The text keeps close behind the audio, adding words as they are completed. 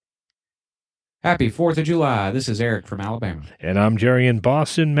Happy 4th of July. This is Eric from Alabama. And I'm Jerry in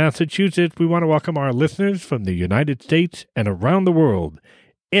Boston, Massachusetts. We want to welcome our listeners from the United States and around the world.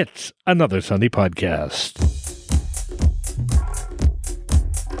 It's another Sunday podcast.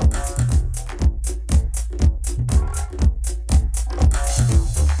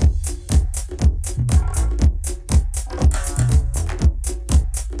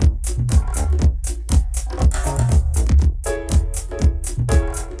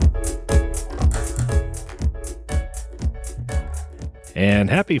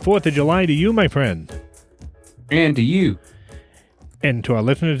 And happy 4th of July to you, my friend. And to you. And to our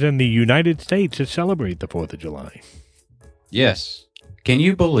listeners in the United States that celebrate the 4th of July. Yes. Can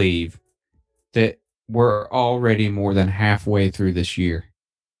you believe that we're already more than halfway through this year?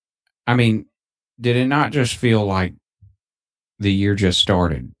 I mean, did it not just feel like the year just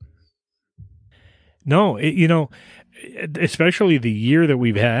started? No, especially the year that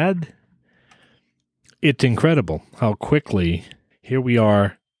we've had, it's incredible how quickly here we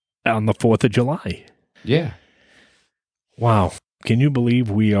are on the 4th of July. Yeah. Wow. Can you believe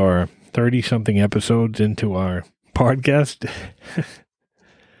we are 30-something episodes into our podcast?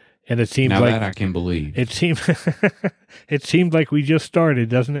 And it seems now like that I can believe. It seems like we just started,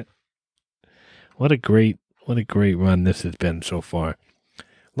 doesn't it? What a great run this has been so far.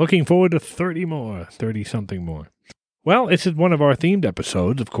 Looking forward to 30-something more. Well, this is one of our themed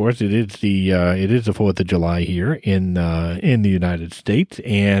episodes. Of course, it is the 4th of July here in the United States,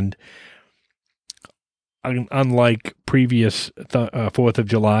 and unlike previous 4th of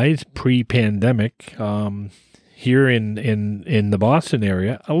Julys pre-pandemic, here in the Boston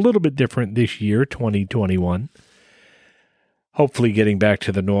area, a little bit different this year, 2021. Hopefully, getting back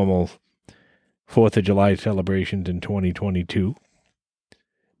to the normal 4th of July celebrations in 2022.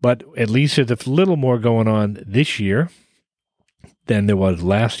 But at least there's a little more going on this year than there was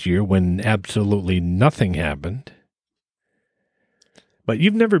last year when absolutely nothing happened. But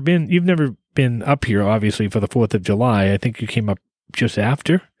you've never been up here, obviously, for the 4th of July. I think you came up just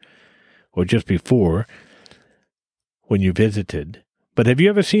after or just before when you visited. But have you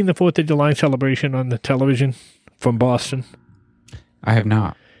ever seen the 4th of July celebration on the television from Boston? I have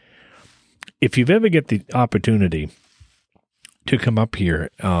not. If you've ever get the opportunity to come up here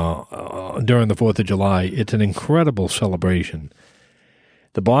during the 4th of July, it's an incredible celebration.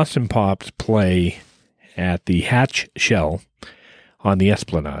 The Boston Pops play at the Hatch Shell on the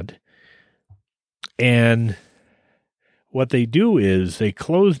Esplanade. And what they do is they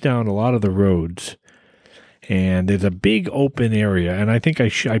close down a lot of the roads, and there's a big open area. And I think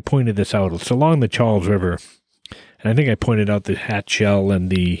I pointed this out. It's along the Charles River. And I think I pointed out the Hatch Shell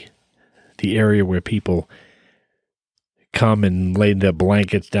and the area where people come and lay their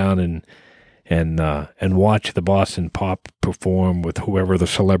blankets down and watch the Boston Pop perform with whoever the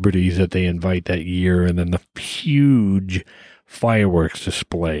celebrities that they invite that year, and then the huge fireworks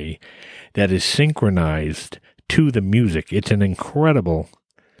display that is synchronized to the music. It's an incredible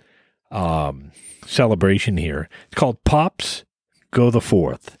celebration here. It's called Pops Go the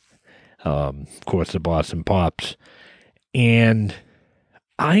 4th. Of course, the Boston Pops. And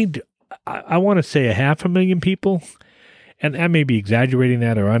I want to say 500,000 people. And I may be exaggerating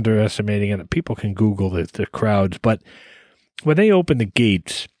that or underestimating it. People can Google the crowds. But when they open the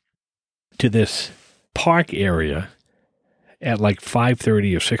gates to this park area at like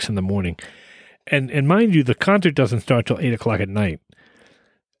 5:30 or 6 in the morning, and mind you, the concert doesn't start till 8 o'clock at night.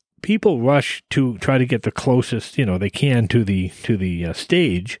 People rush to try to get the closest, they can to the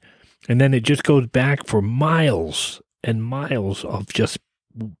stage, and then it just goes back for miles and miles of just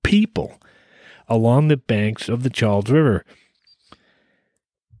people along the banks of the Charles River.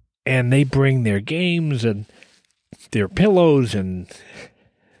 And they bring their games and their pillows and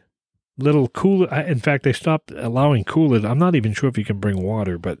little cooler. In fact, they stopped allowing coolers. I'm not even sure if you can bring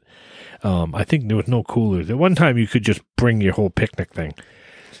water, but I think there was no coolers. At one time, you could just bring your whole picnic thing.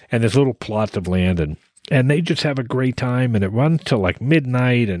 And there's little plots of land, and they just have a great time, and it runs till like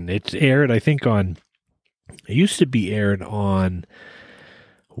midnight, and it's aired, I think, it used to be aired on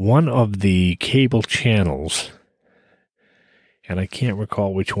one of the cable channels, and I can't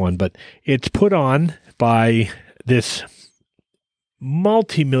recall which one, but it's put on by this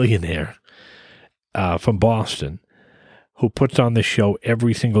multimillionaire from Boston who puts on this show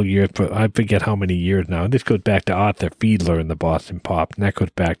every single year for I forget how many years now. And this goes back to Arthur Fiedler and the Boston Pop, and that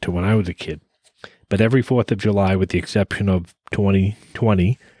goes back to when I was a kid. But every 4th of July, with the exception of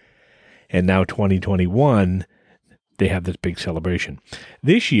 2020 and now 2021, they have this big celebration.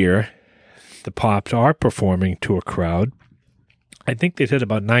 This year, the Pops are performing to a crowd. I think they said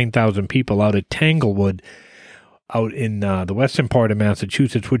about 9,000 people out at Tanglewood out in the western part of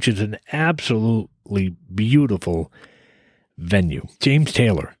Massachusetts, which is an absolutely beautiful venue. James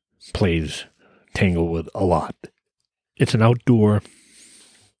Taylor plays Tanglewood a lot. It's an outdoor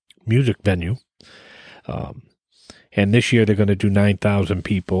music venue. And this year they're going to do 9,000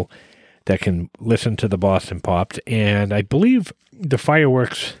 people that can listen to the Boston Pops. And I believe the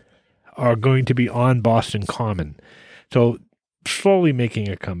fireworks are going to be on Boston Common. So slowly making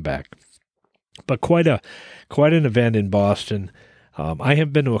a comeback. But quite an event in Boston. I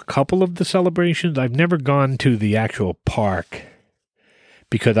have been to a couple of the celebrations. I've never gone to the actual park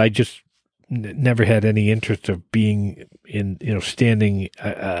because I just never had any interest of being standing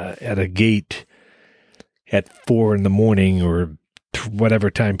at a gate at 4 a.m. or whatever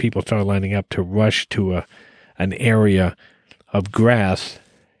time people start lining up to rush to an area of grass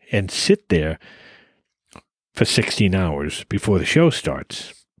and sit there for 16 hours before the show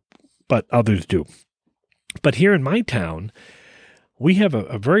starts. But others do. But here in my town, we have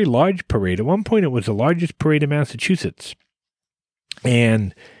a very large parade. At one point, it was the largest parade in Massachusetts.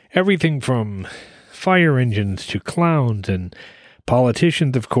 And everything from fire engines to clowns and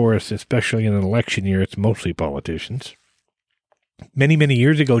politicians, of course, especially in an election year, it's mostly politicians. Many, many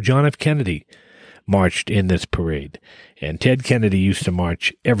years ago, John F. Kennedy marched in this parade. And Ted Kennedy used to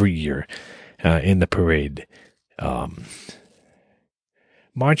march every year in the parade.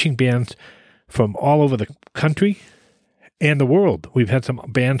 Marching bands from all over the country and the world. We've had some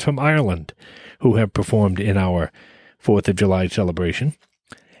bands from Ireland who have performed in our 4th of July celebration.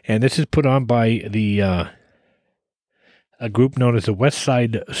 And this is put on by a group known as the West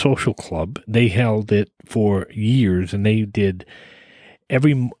Side Social Club. They held it for years, and they did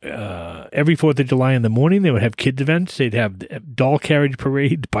every 4th of July in the morning. They would have kids events. They'd have doll carriage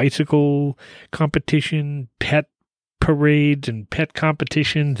parade, bicycle competition, pet parades and pet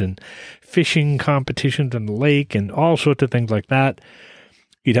competitions and fishing competitions on the lake and all sorts of things like that.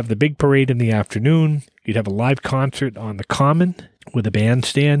 You'd have the big parade in the afternoon. You'd have a live concert on the Common with a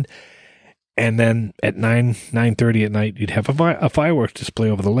bandstand. And then at 9:30 at night, you'd have a fireworks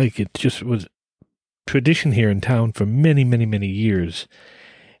display over the lake. It just was tradition here in town for many, many, many years.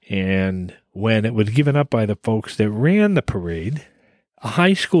 And when it was given up by the folks that ran the parade, a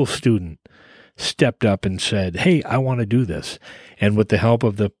high school student stepped up and said, "Hey, I want to do this." And with the help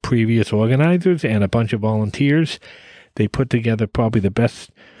of the previous organizers and a bunch of volunteers, they put together probably the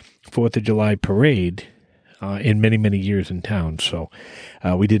best 4th of July parade in many, many years in town. So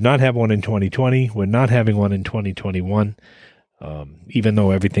we did not have one in 2020. We're not having one in 2021. Even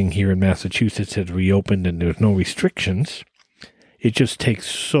though everything here in Massachusetts has reopened and there's no restrictions, it just takes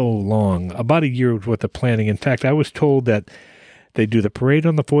so long. About a year's worth of planning. In fact, I was told that they do the parade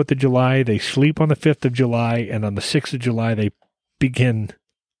on the 4th of July, they sleep on the 5th of July, and on the 6th of July, they begin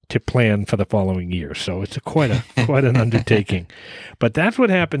to plan for the following year. So it's quite an undertaking. But that's what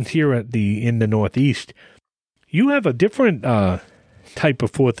happens here in the Northeast. You have a different type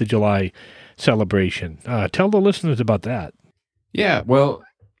of 4th of July celebration. Tell the listeners about that. Yeah, well,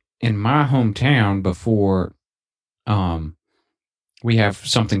 in my hometown before, we have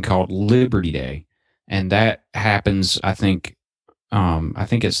something called Liberty Day, and that happens, I think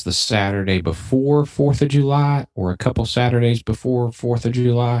it's the Saturday before 4th of July or a couple Saturdays before 4th of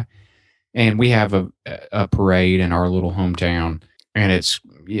July. And we have a parade in our little hometown, and it's,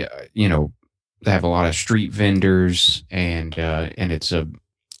 they have a lot of street vendors, and it's a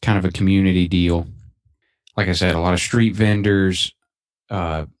kind of a community deal. Like I said, a lot of street vendors.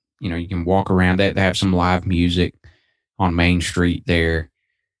 You can walk around. They have some live music on Main Street there,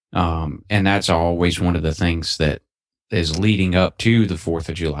 and that's always one of the things that is leading up to the 4th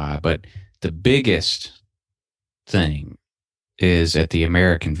of July. But the biggest thing is at the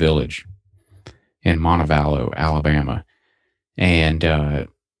American Village in Montevallo, Alabama, and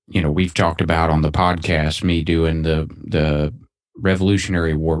we've talked about on the podcast me doing the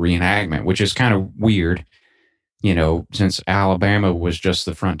Revolutionary War reenactment, which is kind of weird, since Alabama was just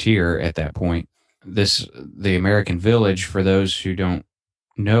the frontier at that point. The American Village, for those who don't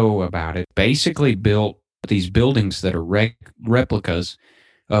know about it, basically built these buildings that are replicas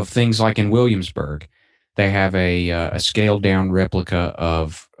of things like in Williamsburg. They have a scaled down replica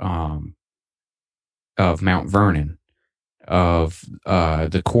of Mount Vernon, of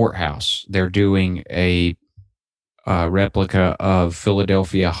the courthouse. They're doing a replica of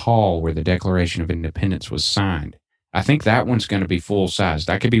Philadelphia Hall, where the Declaration of Independence was signed. I think that one's going to be full size.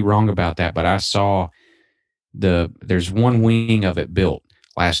 I could be wrong about that, but I saw there's one wing of it built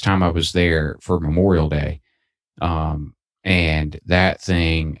last time I was there for Memorial Day. And that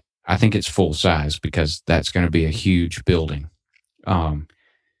thing, I think it's full size because that's going to be a huge building.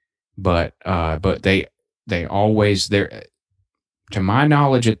 But the They always, they're, to my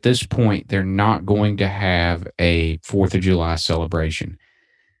knowledge at this point, they're not going to have a 4th of July celebration.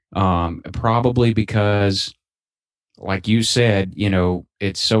 Probably because, like you said,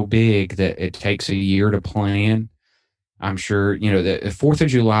 it's so big that it takes a year to plan. I'm sure, the 4th of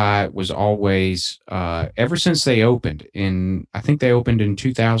July was always, ever since they opened I think they opened in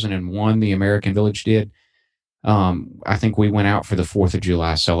 2001, the American Village did. I think we went out for the 4th of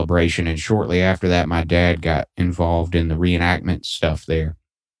July celebration. And shortly after that, my dad got involved in the reenactment stuff there.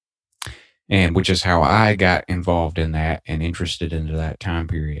 And which is how I got involved in that and interested into that time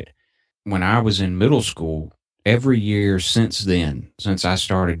period. When I was in middle school, every year since then, since I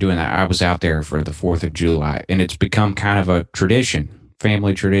started doing that, I was out there for the 4th of July. And it's become kind of a tradition,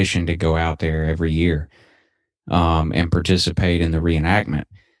 family tradition, to go out there every year and participate in the reenactment.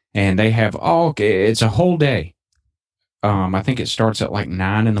 And they have it's a whole day. I think it starts at like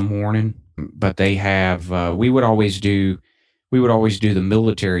 9 in the morning, but they have, we would always do the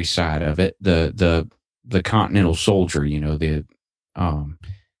military side of it, the Continental Soldier, the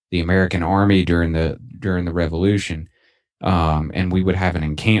American Army during the Revolution, and we would have an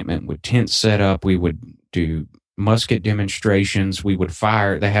encampment with tents set up. We would do musket demonstrations. We would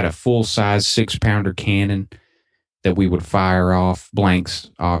fire. They had a full size 6-pounder cannon that we would fire off,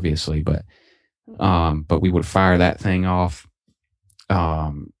 blanks, obviously, but we would fire that thing off.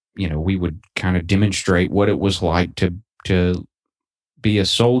 We would kind of demonstrate what it was like to be a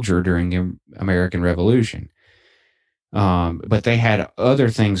soldier during the American Revolution. But they had other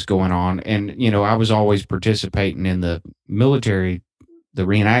things going on. And, I was always participating in the military, the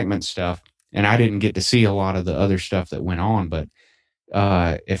reenactment stuff, and I didn't get to see a lot of the other stuff that went on. But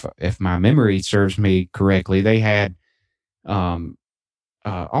if my memory serves me correctly, they had all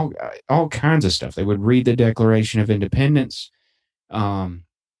kinds of stuff. They would read the Declaration of Independence. I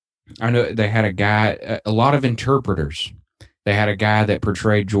know they had a lot of interpreters. They had a guy that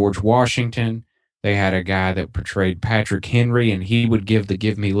portrayed George Washington. They had a guy that portrayed Patrick Henry, and he would give the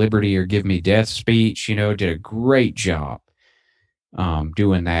 "Give me liberty" or "Give me death" speech. Did a great job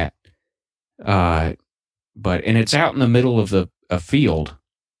doing that. And it's out in the middle of a field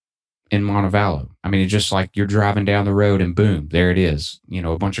in Montevallo. I mean, it's just like you're driving down the road and boom, there it is.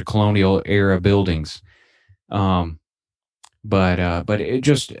 A bunch of colonial era buildings. But it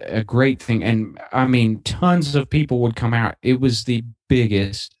just a great thing. And I mean, tons of people would come out. It was the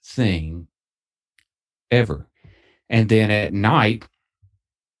biggest thing ever. And then at night,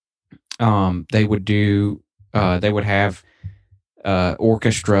 they would have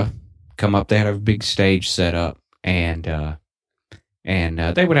orchestra come up. They had a big stage set up, and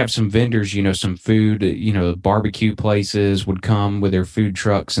they would have some vendors, some food, barbecue places would come with their food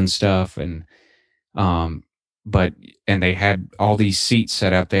trucks and stuff. And they had all these seats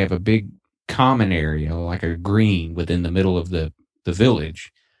set up. They have a big common area, like a green within the middle of the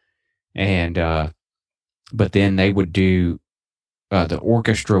village. And, but then they would do, the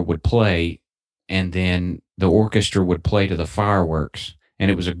orchestra would play, and then the orchestra would play to the fireworks.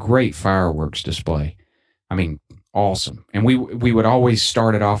 And it was a great fireworks display. I mean, awesome. And we would always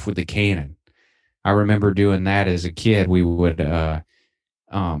start it off with the cannon. I remember doing that as a kid. We would load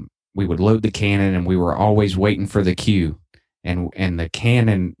the cannon, and we were always waiting for the cue. And the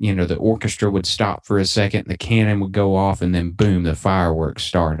cannon, the orchestra would stop for a second, the cannon would go off, and then boom, the fireworks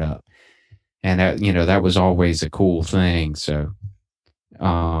start up. And that was always a cool thing. So,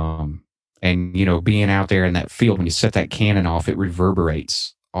 being out there in that field, when you set that cannon off, it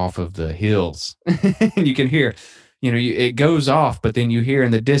reverberates off of the hills. And you can hear, it goes off, but then you hear in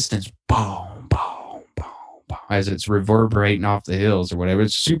the distance, boom, boom, boom, boom, as it's reverberating off the hills or whatever.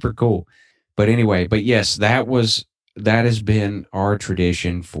 It's super cool. But anyway, yes, that has been our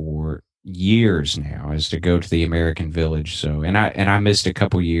tradition for years now, is to go to the American Village. So, and I missed a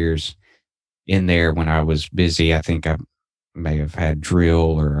couple years in there when I was busy. I think I may have had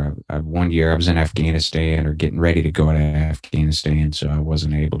drill, or one year I was in Afghanistan or getting ready to go to Afghanistan, so I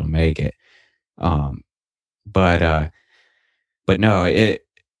wasn't able to make it. But no,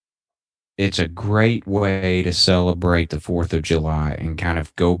 it's a great way to celebrate the 4th of July and kind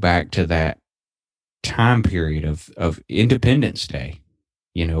of go back to that time period of Independence Day.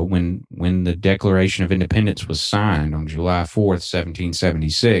 When the Declaration of Independence was signed on July 4th,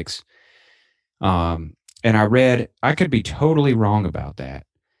 1776. And I could be totally wrong about that,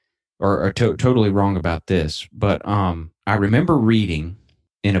 or totally wrong about this, but I remember reading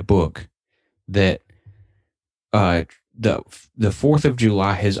in a book that the 4th of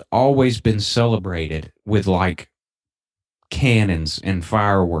July has always been celebrated with like cannons and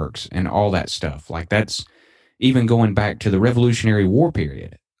fireworks and all that stuff. Like, that's even going back to the Revolutionary War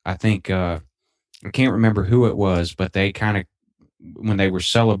period. I think I can't remember who it was, but they kind of, when they were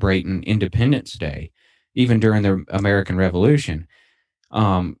celebrating Independence Day, even during the American Revolution,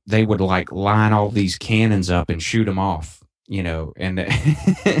 they would like line all these cannons up and shoot them off, and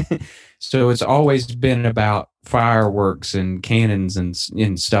so it's always been about fireworks and cannons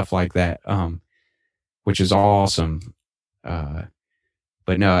and stuff like that, which is awesome.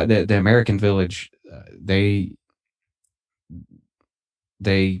 But no, the American Village, they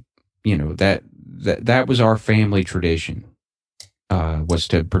that was our family tradition, was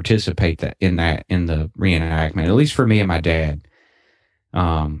to participate in the reenactment, at least for me and my dad.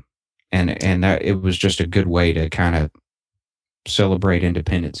 And that it was just a good way to kind of celebrate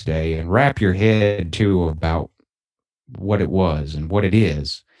Independence Day and wrap your head too about what it was and what it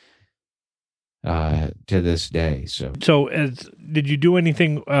is, to this day. So did you do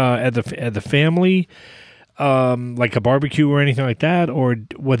anything at the family, like a barbecue or anything like that, or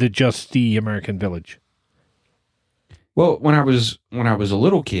was it just the American Village? Well, when I was a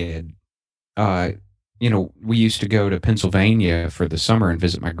little kid, we used to go to Pennsylvania for the summer and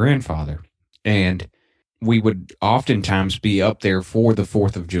visit my grandfather, and we would oftentimes be up there for the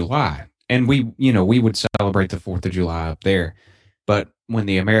 4th of July, and we would celebrate the 4th of July up there. But when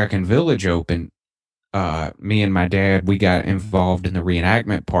the American Village opened, me and my dad, we got involved in the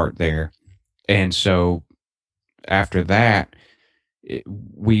reenactment part there, and so after that,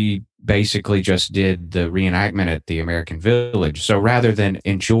 we basically just did the reenactment at the American Village. So rather than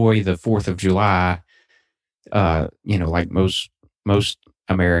enjoy the 4th of July, like most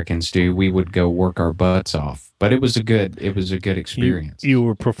Americans do, we would go work our butts off. But it was a good experience. You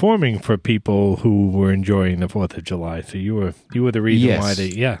were performing for people who were enjoying the 4th of July, so you were the reason why they.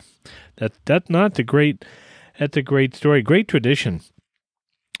 Yeah, that's a great story, great tradition.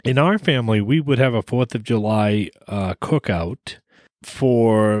 In our family, we would have a 4th of July cookout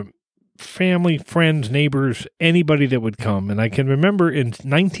for family, friends, neighbors, anybody that would come. And I can remember in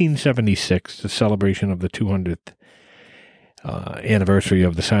 1976, the celebration of the 200th anniversary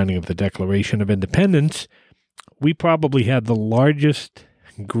of the signing of the Declaration of Independence, we probably had the largest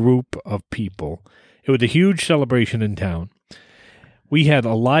group of people. It was a huge celebration in town. We had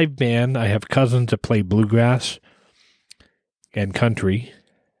a live band. I have cousins that play bluegrass and country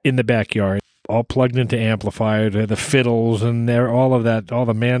in the backyard, all plugged into amplifiers. They're the fiddles and they're all of that, all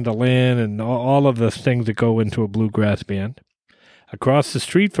the mandolin and all of the things that go into a bluegrass band. Across the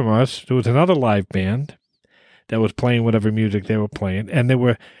street from us, there was another live band that was playing whatever music they were playing, and they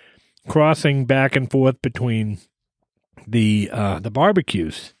were crossing back and forth between the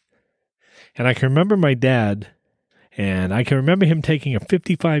barbecues. And I can remember my dad, and I can remember him taking a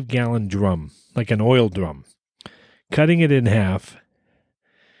 55-gallon drum, like an oil drum, cutting it in half,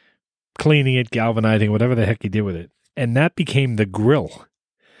 cleaning it, galvanizing, whatever the heck he did with it. And that became the grill.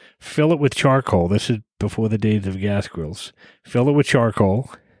 Fill it with charcoal. This is before the days of gas grills. Fill it with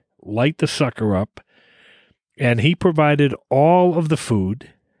charcoal, light the sucker up, and he provided all of the food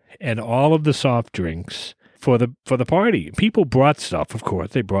and all of the soft drinks for the party. People brought stuff, of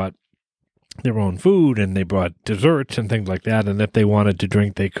course. They brought their own food and they brought desserts and things like that. And if they wanted to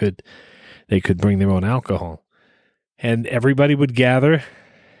drink, they could bring their own alcohol. And everybody would gather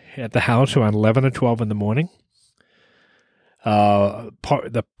at the house around 11 or 12 in the morning.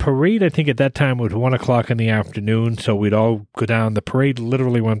 The parade, I think at that time, was 1 o'clock in the afternoon, so we'd all go down. The parade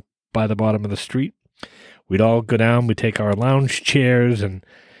literally went by the bottom of the street. We'd all go down, we'd take our lounge chairs and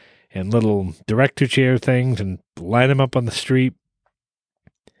little director chair things and line them up on the street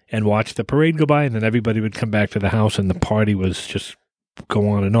and watch the parade go by, and then everybody would come back to the house and the party was just go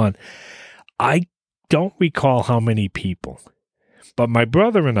on and on. I don't recall how many people. But my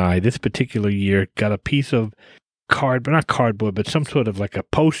brother and I, this particular year, got a piece of not cardboard, but some sort of like a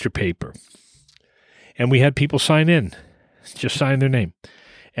poster paper. And we had people sign in, just sign their name.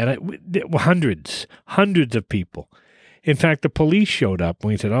 And there were hundreds of people. In fact, the police showed up and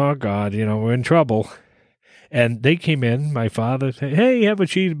we said, oh, God, we're in trouble. And they came in. My father said, hey, have a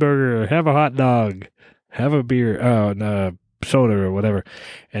cheeseburger, have a hot dog, have a beer, soda or whatever.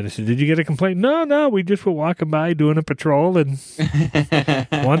 And I said, did you get a complaint? No, we just were walking by doing a patrol and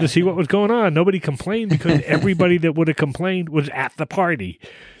wanted to see what was going on. Nobody complained because everybody that would have complained was at the party.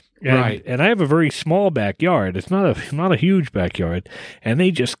 And, right. And I have a very small backyard. It's not a huge backyard. And they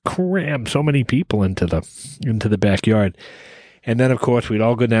just crammed so many people into the backyard. And then, of course, we'd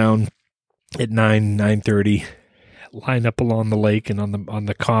all go down at 9:30, line up along the lake and on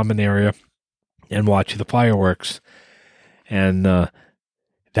the common area and watch the fireworks. And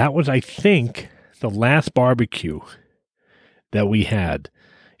that was, I think, the last barbecue that we had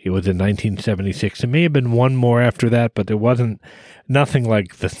It was in 1976. There may have been one more after that, but there wasn't nothing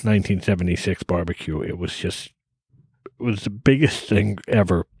like the 1976 barbecue. It was the biggest thing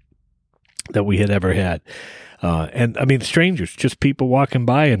ever that we had ever had. And I mean, strangers, just people walking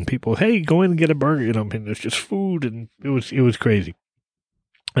by and people, hey, go in and get a burger. You know, I mean, there's just food, and it was crazy.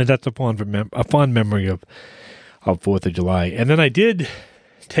 And that's a fond memory of 4th of July. And then I did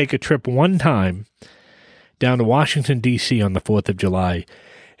take a trip one time down to Washington, D.C. on the 4th of July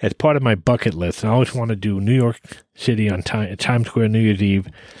as part of my bucket list. And I always want to do New York City on Times Square New Year's Eve,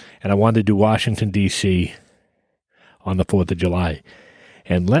 and I wanted to do Washington, D.C. on the 4th of July.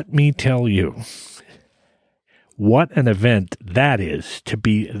 And let me tell you, what an event that is to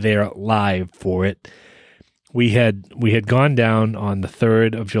be there live for it. We had gone down on the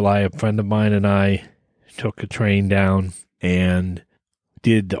 3rd of July. A friend of mine and I took a train down and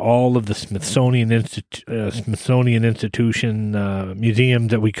did all of the Smithsonian Institution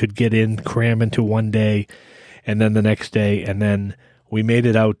museums that we could get in, cram into one day, and then the next day, and then we made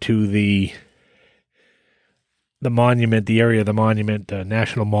it out to the monument, the area of the monument,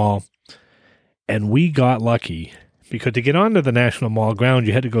 National Mall, and we got lucky because to get onto the National Mall ground,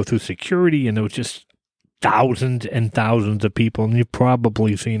 you had to go through security, and there was just thousands and thousands of people, and you've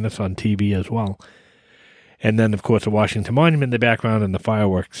probably seen this on TV as well. And then, of course, the Washington Monument in the background and the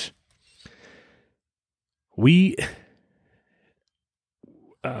fireworks. If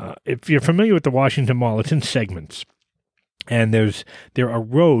you're familiar with the Washington Mall, it's in segments, and there are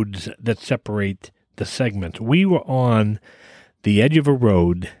roads that separate the segments. We were on the edge of a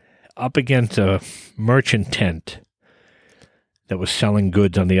road up against a merchant tent that was selling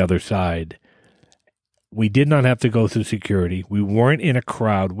goods on the other side. We did not have to go through security. We weren't in a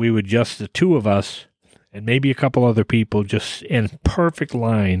crowd. We were just the two of us and maybe a couple other people just in perfect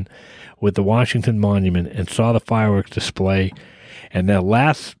line with the Washington Monument and saw the fireworks display. And that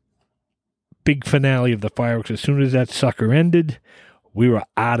last big finale of the fireworks, as soon as that sucker ended, we were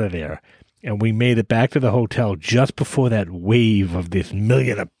out of there. And we made it back to the hotel just before that wave of this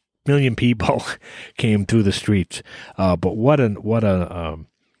million people came through the streets. But what an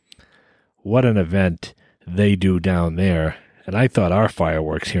event they do down there. And I thought our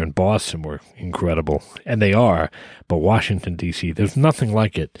fireworks here in Boston were incredible, and they are. But Washington, D.C., there's nothing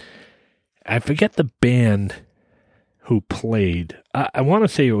like it. I forget the band who played. I want to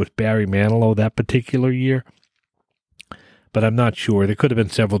say it was Barry Manilow that particular year, but I'm not sure. There could have been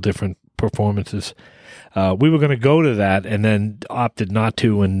several different performances. We were going to go to that and then opted not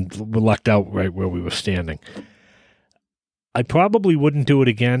to and lucked out right where we were standing. I probably wouldn't do it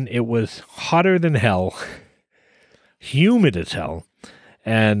again. It was hotter than hell, humid as hell,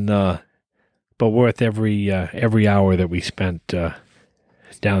 and but worth every hour that we spent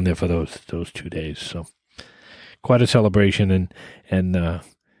down there for those 2 days. So quite a celebration, and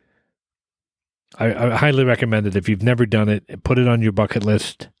I highly recommend it. If you've never done it, put it on your bucket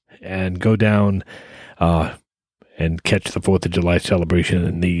list and go down and catch the 4th of July celebration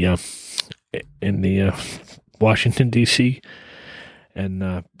in the Washington, D.C.,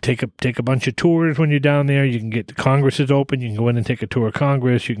 and take a bunch of tours when you're down there. You can get Congress is open. You can go in and take a tour of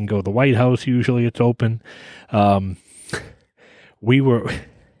Congress. You can go to the White House. Usually it's open. We were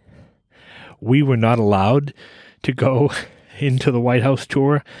not allowed to go into the White House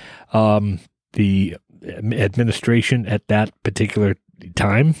tour. The administration at that particular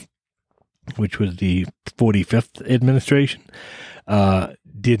time, which was the 45th administration,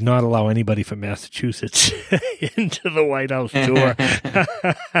 did not allow anybody from Massachusetts into the White House tour.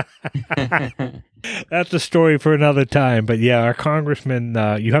 That's a story for another time. But yeah, our congressman,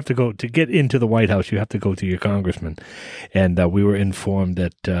 you have to go to get into the White House. You have to go to your congressman. And we were informed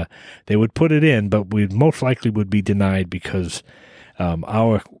that they would put it in, but we most likely would be denied because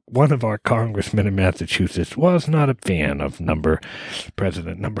one of our congressmen in Massachusetts was not a fan of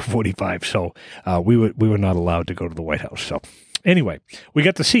President number 45. So we were not allowed to go to the White House. So anyway, we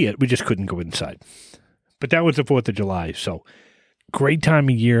got to see it. We just couldn't go inside. But that was the 4th of July. So great time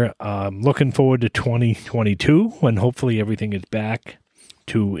of year. Looking forward to 2022 when hopefully everything is back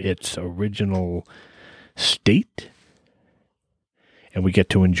to its original state. And we get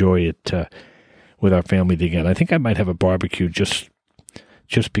to enjoy it with our family again. I think I might have a barbecue just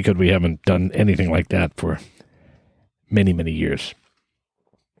because we haven't done anything like that for many, many years.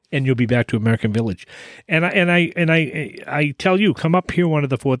 And you'll be back to American Village. And I tell you, come up here one of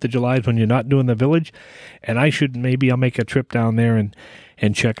the 4th of Julys when you're not doing the Village, and I'll make a trip down there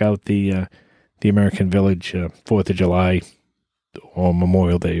and check out the American Village 4th of July or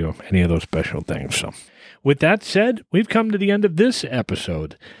Memorial Day or any of those special things. So with that said, we've come to the end of this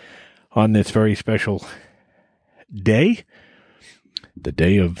episode on this very special day. the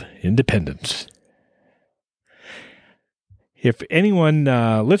Day of Independence. If anyone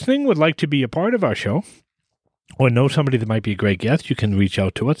listening would like to be a part of our show or know somebody that might be a great guest, you can reach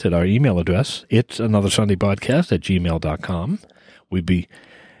out to us at our email address. It's anothersundaybroadcast@gmail.com. We'd be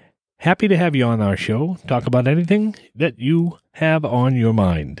happy to have you on our show. Talk about anything that you have on your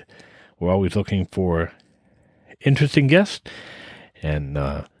mind. We're always looking for interesting guests, and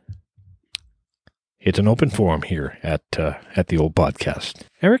it's an open forum here at the old podcast.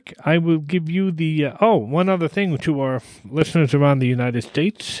 Eric, I will give you the... one other thing to our listeners around the United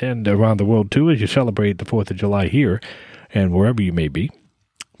States and around the world, too, as you celebrate the 4th of July here and wherever you may be.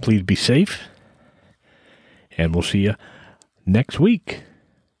 Please be safe, and we'll see you next week.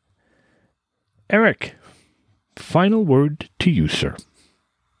 Eric, final word to you, sir.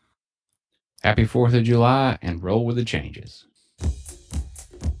 Happy 4th of July, and roll with the changes.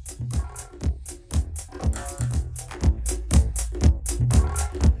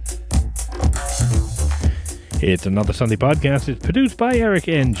 It's Another Sunday Podcast. It's produced by Eric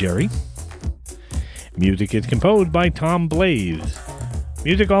and Jerry. Music is composed by Tom Blaze.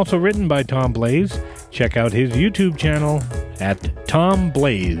 Music also written by Tom Blaze. Check out his YouTube channel at Tom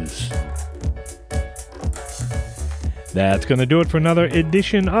Blaze. That's going to do it for another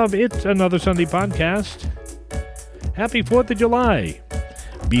edition of It's Another Sunday Podcast. Happy 4th of July.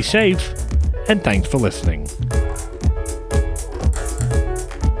 Be safe, and thanks for listening.